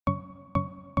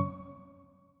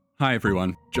Hi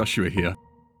everyone, Joshua here.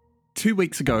 2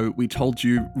 weeks ago, we told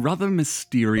you rather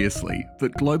mysteriously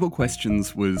that Global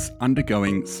Questions was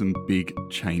undergoing some big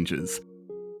changes.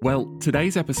 Well,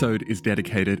 today's episode is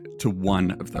dedicated to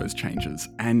one of those changes,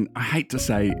 and I hate to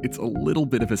say it's a little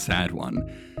bit of a sad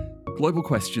one. Global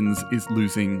Questions is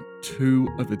losing two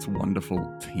of its wonderful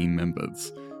team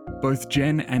members. Both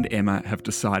Jen and Emma have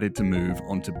decided to move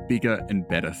on to bigger and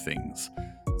better things.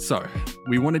 So,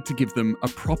 we wanted to give them a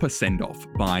proper send-off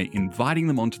by inviting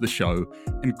them onto the show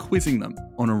and quizzing them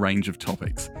on a range of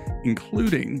topics,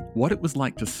 including what it was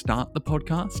like to start the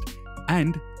podcast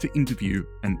and to interview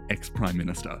an ex-Prime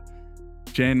Minister.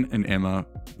 Jen and Emma,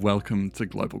 welcome to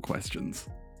Global Questions.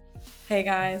 Hey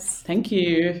guys. Thank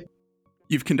you.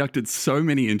 You've conducted so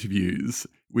many interviews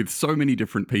with so many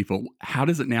different people. How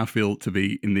does it now feel to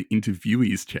be in the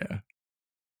interviewee's chair?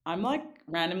 I'm like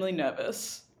randomly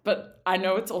nervous, but I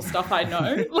know it's all stuff I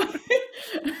know.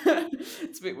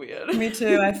 It's a bit weird. Me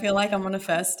too. I feel like I'm on a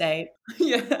first date.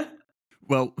 Yeah.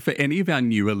 Well, for any of our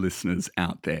newer listeners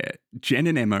out there, Jen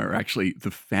and Emma are actually the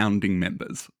founding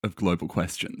members of Global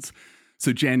Questions.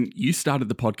 So Jen, you started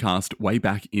the podcast way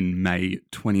back in May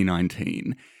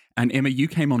 2019. And Emma, you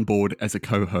came on board as a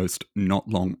co-host not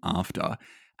long after.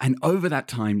 And over that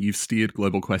time, you've steered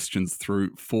Global Questions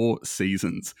through 4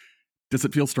 seasons. Does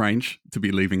it feel strange to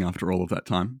be leaving after all of that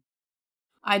time?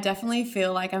 I definitely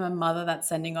feel like I'm a mother that's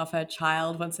sending off her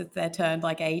child once they're turned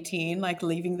like 18, like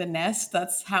leaving the nest.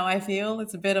 That's how I feel.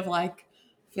 It's a bit of like,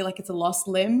 I feel like it's a lost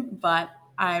limb, but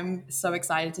I'm so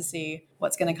excited to see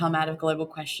what's going to come out of Global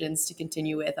Questions to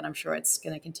continue with. And I'm sure it's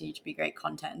going to continue to be great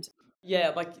content.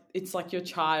 Yeah, like it's like your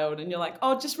child and you're like,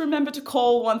 oh, just remember to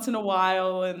call once in a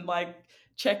while and like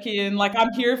check in. Like,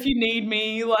 I'm here if you need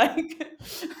me. Like,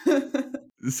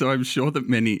 So I'm sure that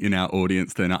many in our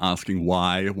audience then are asking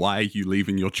why are you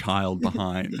leaving your child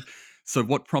behind? So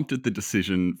what prompted the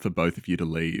decision for both of you to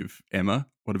leave? Emma,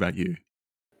 what about you?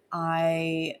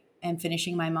 I am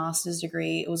finishing my master's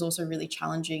degree. It was also really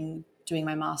challenging doing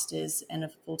my master's and a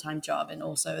full-time job and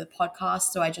also the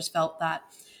podcast. So I just felt that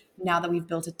now that we've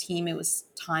built a team, it was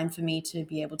time for me to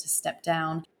be able to step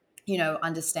down,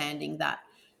 understanding that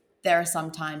there are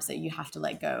some times that you have to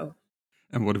let go.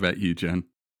 And what about you, Jen?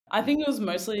 I think it was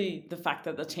mostly the fact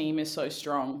that the team is so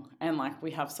strong and like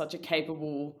we have such a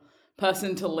capable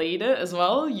person to lead it as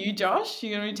well. You, Josh,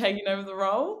 you're going to be taking over the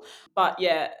role. But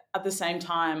yeah, at the same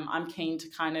time, I'm keen to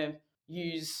kind of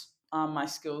use my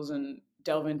skills and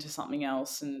delve into something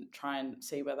else and try and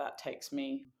see where that takes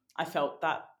me. I felt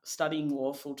that studying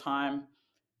law full time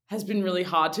has been really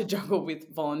hard to juggle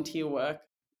with volunteer work.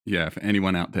 Yeah, for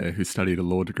anyone out there who studied a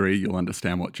law degree, you'll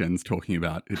understand what Jen's talking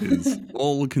about. It is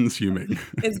all-consuming.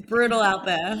 It's brutal out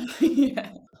there. Yeah.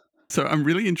 So I'm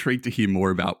really intrigued to hear more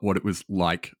about what it was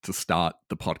like to start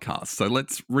the podcast. So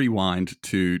let's rewind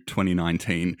to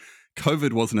 2019.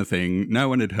 COVID wasn't a thing. No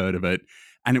one had heard of it.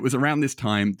 And it was around this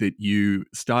time that you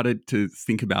started to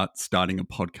think about starting a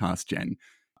podcast, Jen.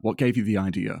 What gave you the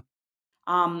idea?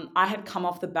 I had come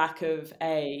off the back of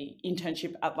a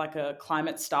internship at like a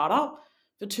climate startup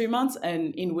for 2 months,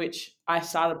 and in which I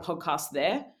started a podcast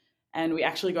there, and we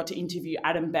actually got to interview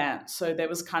Adam Bant. So there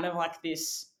was kind of like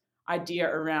this idea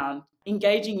around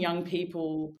engaging young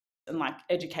people and like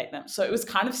educate them. So it was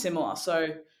kind of similar. So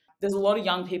there's a lot of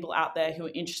young people out there who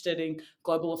are interested in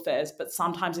global affairs, but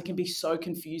sometimes it can be so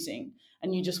confusing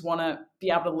and you just want to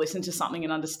be able to listen to something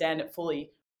and understand it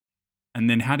fully. And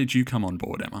then how did you come on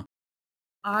board, Emma?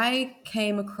 I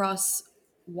came across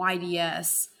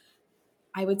YDS,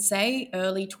 I would say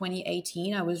early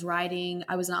 2018. I was an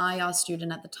IR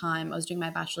student at the time. I was doing my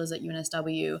bachelor's at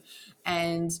UNSW.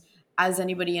 And as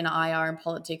anybody in IR and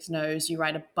politics knows, you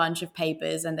write a bunch of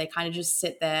papers and they kind of just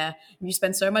sit there. And you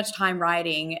spend so much time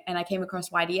writing. And I came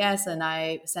across YDS and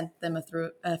I sent them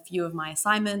a few of my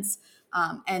assignments.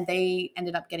 And they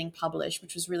ended up getting published,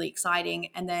 which was really exciting.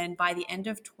 And then by the end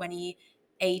of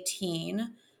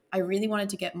 2018, I really wanted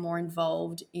to get more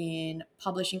involved in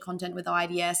publishing content with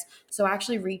IDS. So I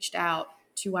actually reached out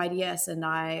to IDS and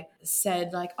I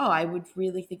said like, oh, I would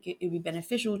really think it would be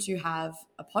beneficial to have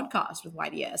a podcast with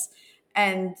YDS.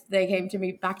 And they came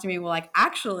back to me, were like,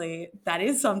 actually, that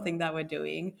is something that we're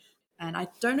doing. And I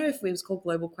don't know if it was called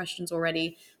Global Questions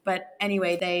already, but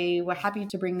anyway, they were happy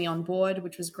to bring me on board,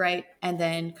 which was great. And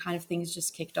then kind of things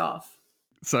just kicked off.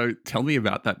 So tell me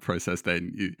about that process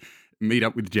then. You meet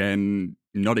up with Jen,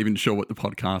 not even sure what the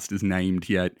podcast is named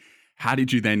yet. How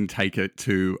did you then take it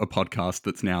to a podcast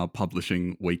that's now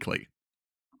publishing weekly?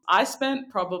 I spent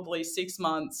probably 6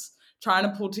 months trying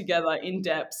to pull together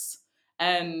in-depths,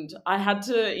 and I had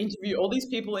to interview all these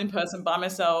people in person by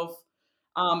myself,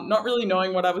 not really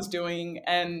knowing what I was doing.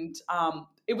 And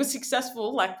it was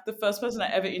successful. Like the first person I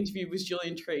ever interviewed was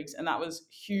Gillian Triggs, and that was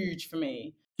huge for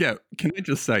me. Yeah, can I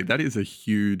just say that is a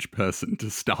huge person to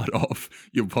start off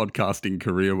your podcasting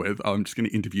career with. I'm just going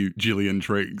to interview Gillian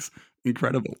Triggs.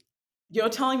 Incredible. You're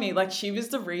telling me like she was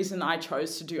the reason I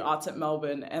chose to do arts at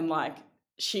Melbourne, and like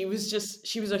she was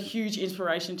a huge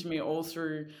inspiration to me all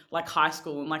through like high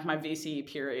school and like my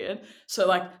VCE period. So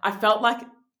like I felt like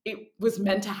it was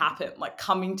meant to happen, like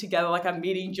coming together, like I'm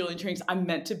meeting Gillian Triggs. I'm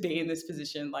meant to be in this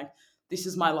position. Like this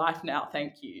is my life now.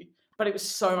 Thank you. But it was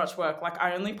so much work. Like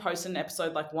I only posted an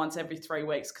episode like once every 3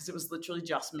 weeks because it was literally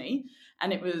just me.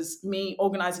 And it was me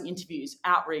organizing interviews,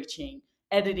 outreaching,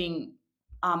 editing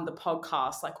the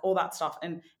podcast, like all that stuff.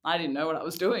 And I didn't know what I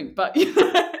was doing, but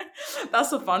that's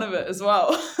the fun of it as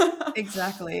well.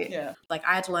 Exactly. Yeah. Like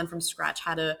I had to learn from scratch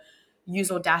how to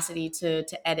use Audacity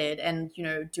to edit, and, you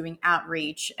know, doing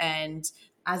outreach. And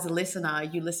as a listener,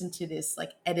 you listen to this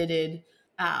like edited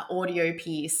audio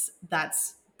piece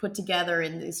that's put together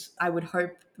in this, I would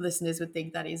hope listeners would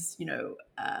think that is, you know,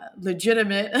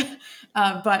 legitimate.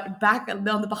 But back on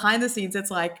the behind the scenes, it's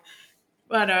like,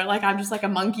 I don't know, like I'm just like a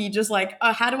monkey, just like,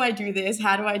 oh, how do I do this?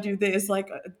 How do I do this?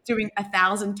 Like doing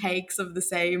 1,000 takes of the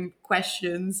same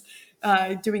questions,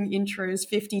 doing intros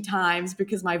 50 times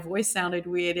because my voice sounded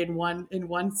weird in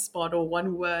one spot or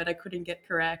one word I couldn't get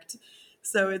correct.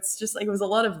 So it's just like, it was a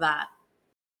lot of that.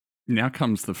 Now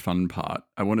comes the fun part.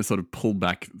 I want to sort of pull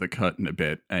back the curtain a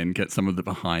bit and get some of the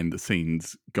behind the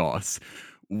scenes goss.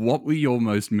 What were your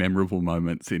most memorable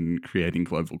moments in creating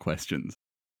Global Questions?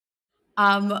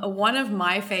 One of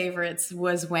my favorites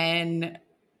was when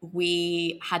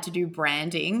we had to do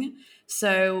branding.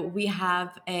 So we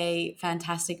have a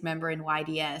fantastic member in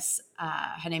YDS.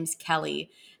 Her name's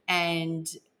Kelly. And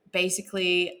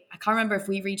basically, I can't remember if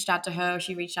we reached out to her or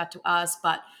she reached out to us,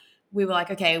 but we were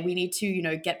like, okay, we need to, you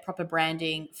know, get proper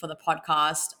branding for the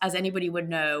podcast. As anybody would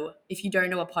know, if you don't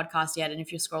know a podcast yet, and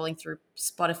if you're scrolling through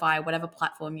Spotify, whatever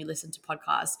platform you listen to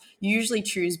podcasts, you usually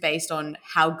choose based on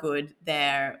how good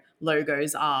their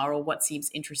logos are or what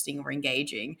seems interesting or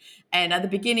engaging. And at the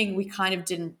beginning, we kind of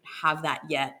didn't have that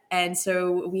yet. And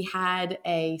so we had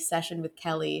a session with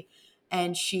Kelly,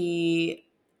 and she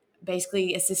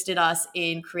basically assisted us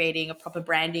in creating a proper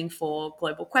branding for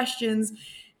Global Questions.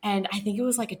 And I think it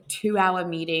was like a 2-hour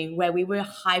meeting where we were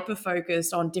hyper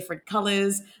focused on different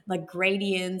colors, like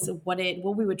gradients, what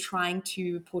we were trying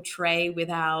to portray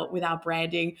with our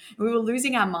branding. And we were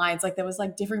losing our minds. Like there was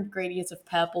like different gradients of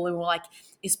purple, and we're like,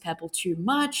 is purple too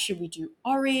much? Should we do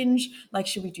orange? Like,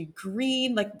 should we do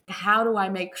green? Like, how do I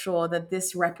make sure that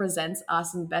this represents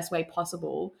us in the best way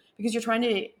possible? Because you're trying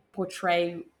to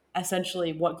portray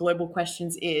essentially what Global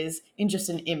Questions is in just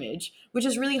an image, which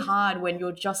is really hard when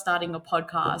you're just starting a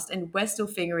podcast, and we're still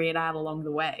figuring it out along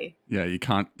the way. Yeah, you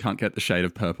can't get the shade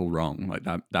of purple wrong. Like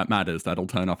that matters. That'll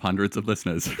turn off hundreds of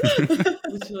listeners.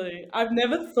 Literally. I've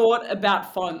never thought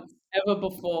about fonts ever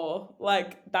before.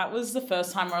 Like that was the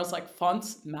first time where I was like,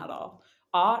 fonts matter.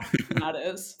 Art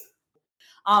matters.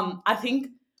 I think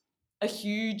a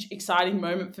huge exciting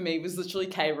moment for me was literally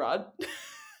K-Rudd.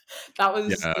 That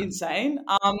was insane.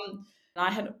 And I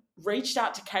had reached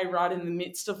out to K-Rudd in the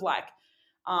midst of like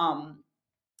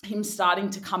him starting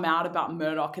to come out about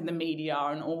Murdoch and the media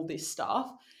and all this stuff.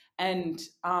 And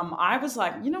I was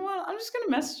like, you know what? I'm just going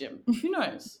to message him. Who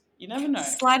knows? You never know.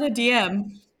 Slide a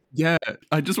DM. Yeah,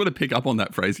 I just want to pick up on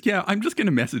that phrase. Yeah, I'm just going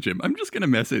to message him. I'm just going to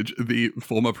message the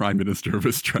former Prime Minister of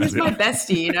Australia. He's my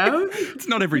bestie, you know? It's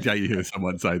not every day you hear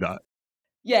someone say that.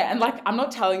 Yeah, and like I'm not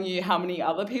telling you how many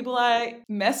other people I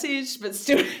messaged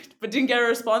but didn't get a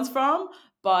response from,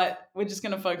 but we're just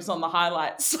going to focus on the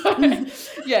highlights. So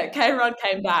yeah, K-Rudd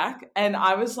came back and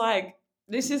I was like,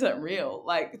 this isn't real.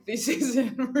 Like this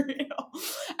isn't real.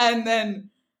 And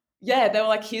then yeah, they were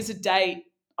like, here's a date.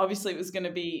 Obviously it was going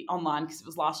to be online because it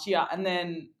was last year. And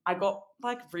then I got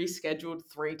like rescheduled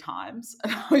 3 times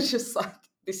and I was just like,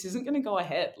 this isn't going to go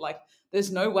ahead. Like there's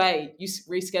no way you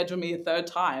reschedule me a 3rd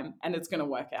time and it's going to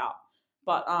work out.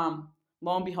 But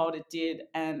lo and behold, it did.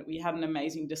 And we had an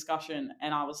amazing discussion.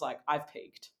 And I was like, I've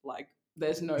peaked. Like,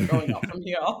 there's no going up from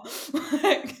here.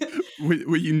 Like,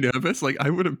 were you nervous? Like,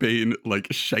 I would have been like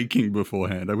shaking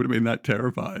beforehand. I would have been that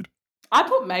terrified. I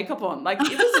put makeup on. Like,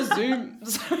 it was a Zoom.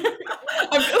 So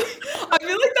I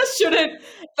feel like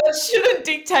that shouldn't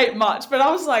dictate much. But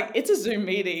I was like, it's a Zoom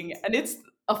meeting and it's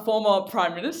a former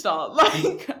prime minister.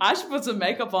 Like I should put some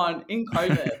makeup on in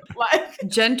COVID. Like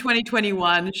Gen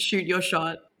 2021, shoot your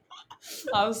shot.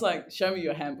 I was like, show me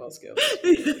your handball skills.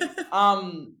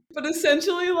 But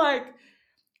essentially, like,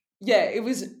 yeah, it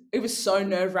was so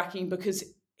nerve-wracking because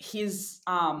his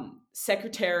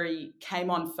secretary came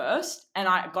on first, and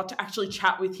I got to actually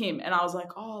chat with him. And I was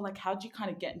like, oh, like, how'd you kind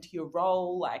of get into your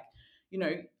role? Like,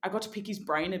 I got to pick his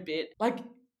brain a bit. Like,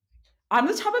 I'm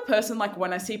the type of person, like,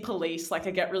 when I see police, like,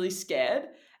 I get really scared.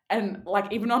 And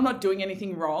like, even though I'm not doing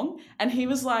anything wrong. And he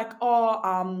was like,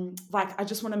 oh, like, I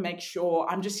just want to make sure,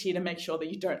 I'm just here to make sure that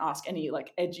you don't ask any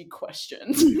like edgy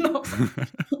questions. And I was like,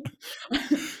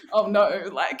 oh no,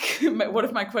 like, what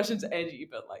if my questions are edgy?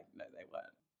 But like, no, they weren't.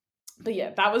 But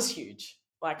yeah, that was huge.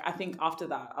 Like, I think after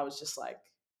that, I was just like,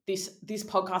 this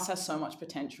podcast has so much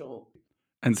potential.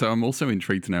 And so I'm also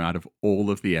intrigued to know, out of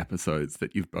all of the episodes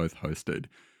that you've both hosted,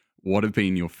 what have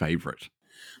been your favorite?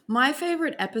 My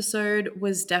favorite episode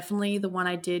was definitely the one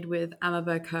I did with Amma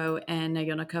Boko and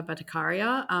Nayonika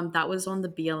Bhattacharya. That was on the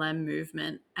BLM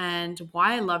movement. And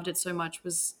why I loved it so much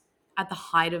was at the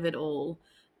height of it all.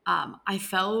 I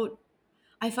felt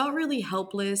really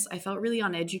helpless. I felt really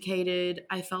uneducated.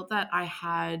 I felt that I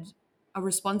had a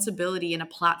responsibility and a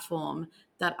platform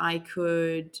that I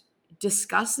could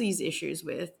discuss these issues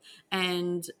with.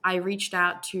 And I reached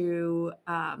out to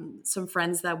some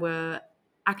friends that were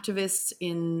activists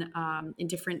in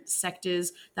different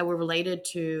sectors that were related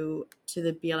to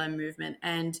the BLM movement,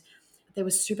 and they were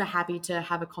super happy to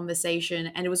have a conversation.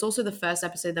 And it was also the first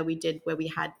episode that we did where we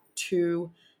had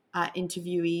two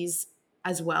interviewees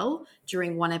as well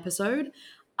during one episode.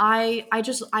 I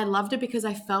loved it because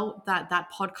I felt that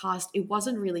podcast, it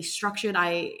wasn't really structured.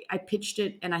 I pitched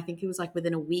it, and I think it was like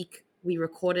within a week we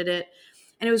recorded it,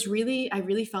 and it was really, I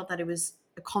really felt that it was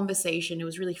a conversation. It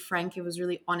was really frank. It was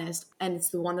really honest. And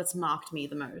it's the one that's marked me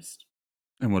the most.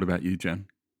 And what about you, Jen?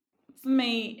 For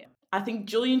me, I think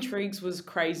Julian Triggs was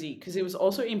crazy because it was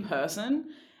also in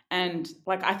person. And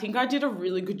like, I think I did a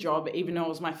really good job, even though it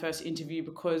was my first interview,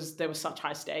 because there were such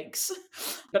high stakes.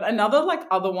 But another like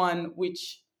other one,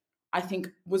 which I think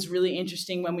was really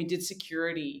interesting when we did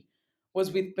security, was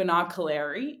with Bernard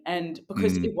Collaery. And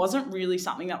because it wasn't really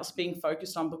something that was being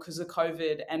focused on because of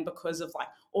COVID and because of like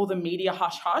all the media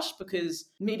hush hush, because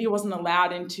media wasn't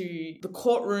allowed into the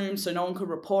courtroom, so no one could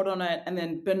report on it. And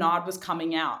then Bernard was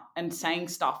coming out and saying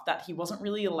stuff that he wasn't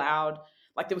really allowed.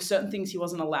 Like, there were certain things he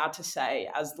wasn't allowed to say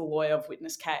as the lawyer of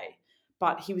Witness K,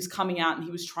 but he was coming out and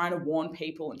he was trying to warn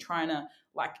people and trying to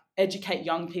like educate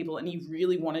young people. And he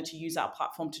really wanted to use our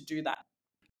platform to do that.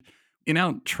 In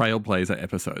our Trailblazer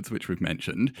episodes, which we've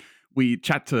mentioned, we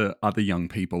chat to other young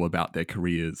people about their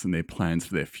careers and their plans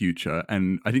for their future.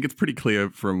 And I think it's pretty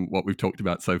clear from what we've talked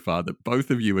about so far that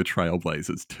both of you are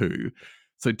trailblazers too.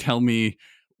 So tell me,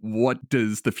 what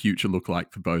does the future look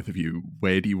like for both of you?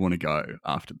 Where do you want to go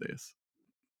after this?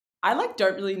 I like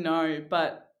don't really know,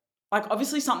 but like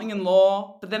obviously something in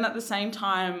law, but then at the same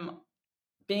time,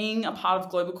 being a part of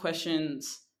Global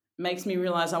Questions makes me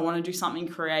realize I want to do something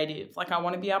creative. Like, I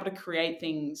want to be able to create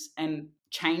things and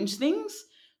change things.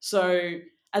 So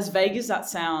as vague as that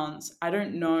sounds, I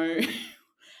don't know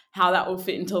how that will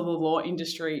fit into the law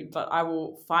industry, but I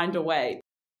will find a way.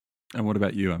 And what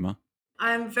about you, Emma?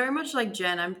 I'm very much like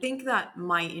Jen. I think that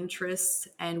my interests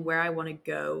and where I want to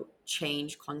go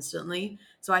change constantly.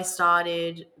 So I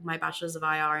started my bachelor's of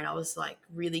IR and I was like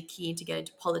really keen to get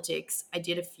into politics. I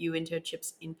did a few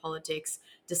internships in politics,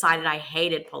 decided I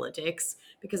hated politics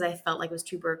because I felt like it was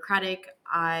too bureaucratic.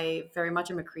 I very much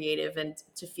am a creative, and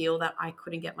to feel that I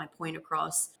couldn't get my point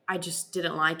across, I just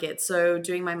didn't like it. So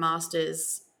doing my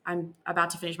master's, I'm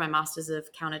about to finish my master's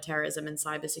of counterterrorism and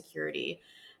cybersecurity.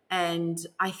 And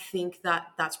I think that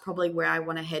that's probably where I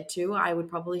want to head to. I would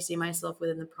probably see myself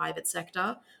within the private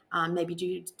sector,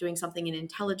 maybe doing something in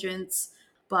intelligence,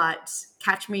 but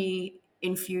catch me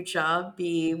in future,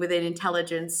 be within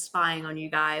intelligence, spying on you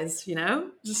guys,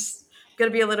 just got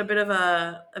to be a little bit of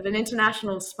an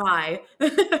international spy.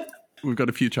 We've got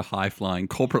a future high-flying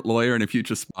corporate lawyer and a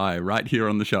future spy right here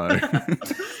on the show.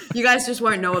 You guys just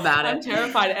won't know about it. I'm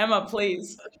terrified. Emma,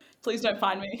 please don't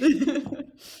find me.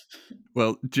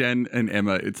 Well, Jen and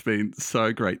Emma, it's been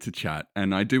so great to chat.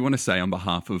 And I do want to say on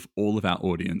behalf of all of our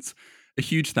audience, a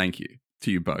huge thank you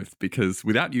to you both, because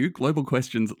without you, Global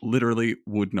Questions literally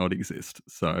would not exist.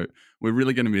 So we're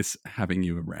really going to miss having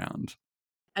you around.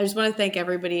 I just want to thank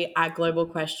everybody at Global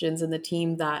Questions and the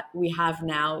team that we have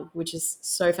now, which is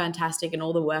so fantastic, and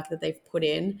all the work that they've put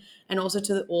in, and also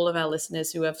to all of our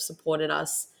listeners who have supported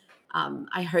us.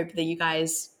 I hope that you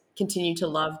guys continue to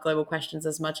love Global Questions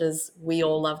as much as we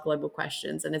all love Global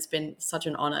Questions. And it's been such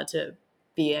an honor to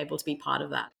be able to be part of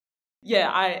that.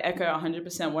 Yeah, I echo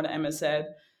 100% what Emma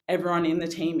said. Everyone in the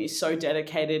team is so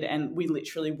dedicated, and we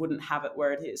literally wouldn't have it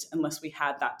where it is unless we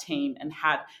had that team and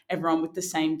had everyone with the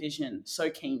same vision, so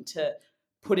keen to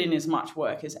put in as much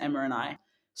work as Emma and I.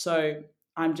 So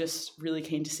I'm just really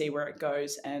keen to see where it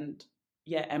goes. And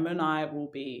yeah, Emma and I will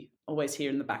be always here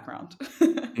in the background.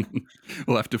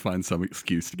 We'll have to find some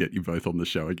excuse to get you both on the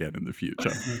show again in the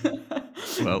future.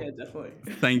 Well, yeah, definitely.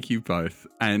 Thank you both.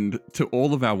 And to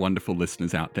all of our wonderful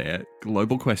listeners out there,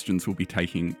 Global Questions will be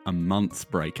taking a month's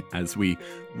break as we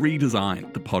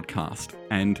redesign the podcast.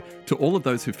 And to all of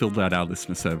those who filled out our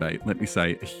listener survey, let me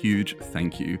say a huge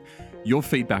thank you. Your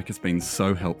feedback has been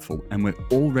so helpful, and we're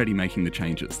already making the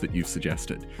changes that you've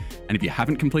suggested. And if you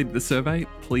haven't completed the survey,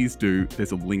 please do.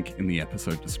 There's a link in the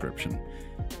episode description.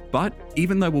 But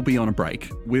even though we'll be on a break,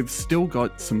 we've still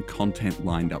got some content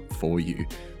lined up for you.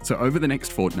 So over the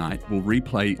next fortnight, we'll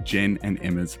replay Jen and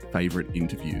Emma's favourite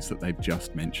interviews that they've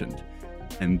just mentioned.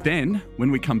 And then, when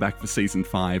we come back for season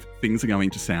 5, things are going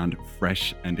to sound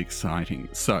fresh and exciting.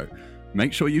 So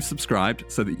make sure you've subscribed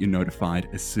so that you're notified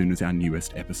as soon as our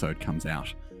newest episode comes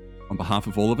out. On behalf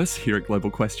of all of us here at Global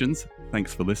Questions,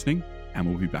 thanks for listening, and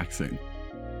we'll be back soon.